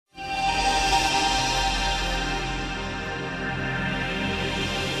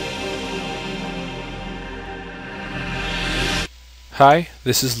Hi,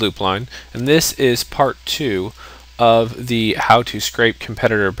 this is Loopline, and this is part 2 of the How to Scrape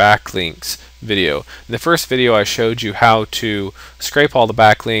Competitor Backlinks video. In the first video I showed you how to scrape all the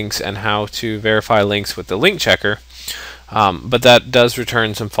backlinks and how to verify links with the link checker, but that does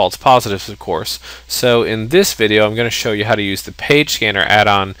return some false positives, of course. So in this video I'm going to show you how to use the page scanner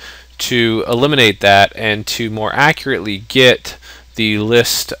add-on to eliminate that and to more accurately get the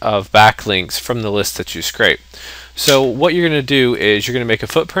list of backlinks from the list that you scrape. So what you're going to do is you're going to make a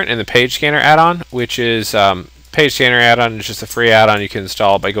footprint in the page scanner add-on, which is page scanner add-on is just a free add-on you can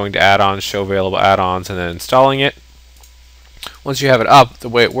install by going to add-ons, show available add-ons, and then installing it. Once you have it up, the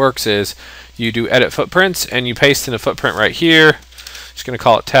way it works is you do edit footprints and you paste in a footprint right here. Just going to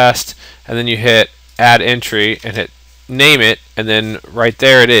call it test, and then you hit add entry and hit name it, and then right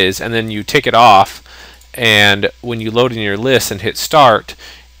there it is, and then you tick it off, and when you load in your list and hit start,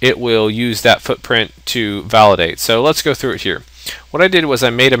 it will use that footprint to validate. So let's go through it here. What I did was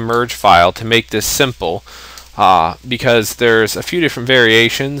I made a merge file to make this simple because there's a few different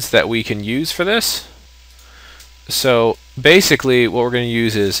variations that we can use for this. So basically what we're going to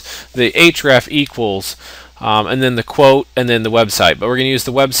use is the href equals and then the quote and then the website, but we're going to use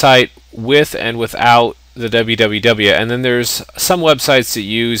the website with and without the www, and then there's some websites that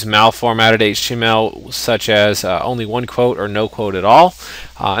use malformatted HTML, such as only one quote or no quote at all,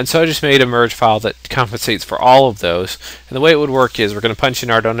 and so I just made a merge file that compensates for all of those. And the way it would work is we're going to punch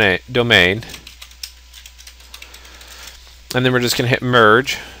in our domain, and then we're just going to hit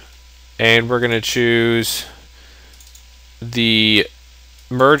merge, and we're going to choose the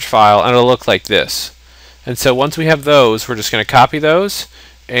merge file, and it'll look like this. And so once we have those, we're just going to copy those,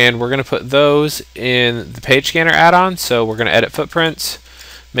 and we're going to put those in the page scanner add-on. So we're going to edit footprints,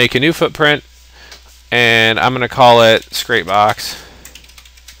 make a new footprint, and I'm going to call it Scrapebox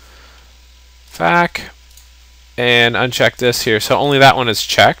Fac, and uncheck this here. So only that one is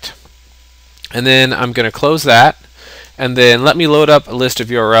checked. And then I'm going to close that, and then let me load up a list of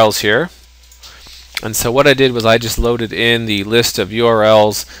URLs here. And so what I did was I just loaded in the list of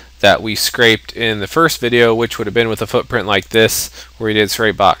URLs that we scraped in the first video, which would have been with a footprint like this, where we did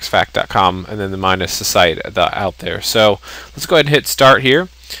scrapeboxfac.com and then the minus the site out there. So let's go ahead and hit start here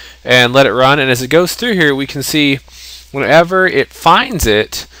and let it run. And as it goes through here, we can see whenever it finds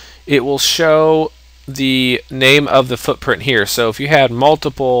it, it will show the name of the footprint here. So if you had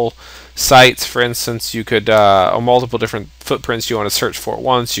multiple sites, for instance, you could or multiple different footprints you want to search for at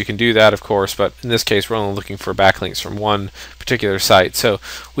once, you can do that, of course, but in this case we're only looking for backlinks from one particular site. So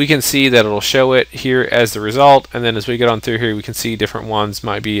we can see that it'll show it here as the result, and then as we get on through here we can see different ones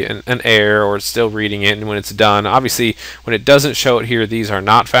might be an error or it's still reading it, and when it's done, obviously when it doesn't show it here, these are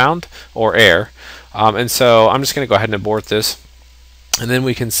not found or error. And so I'm just going to go ahead and abort this, and then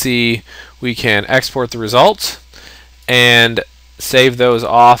we can see we can export the results and save those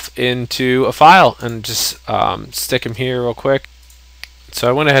off into a file and just stick them here real quick. So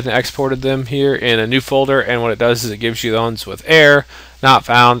I went ahead and exported them here in a new folder, and what it does is it gives you the ones with error, not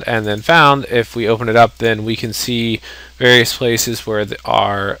found, and then found. If we open it up, then we can see various places where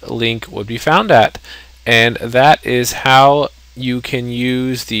our link would be found at, and that is how you can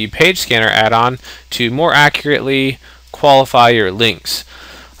use the page scanner add-on to more accurately qualify your links.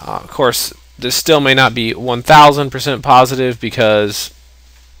 Of course, this still may not be 1000% positive because,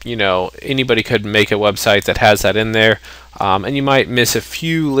 you know, anybody could make a website that has that in there, and you might miss a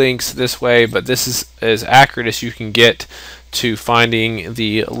few links this way, but this is as accurate as you can get to finding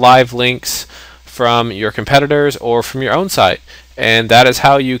the live links from your competitors or from your own site. And that is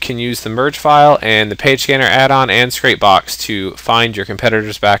how you can use the merge file and the page scanner add-on and Scrapebox to find your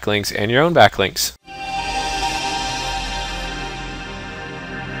competitors' backlinks and your own backlinks.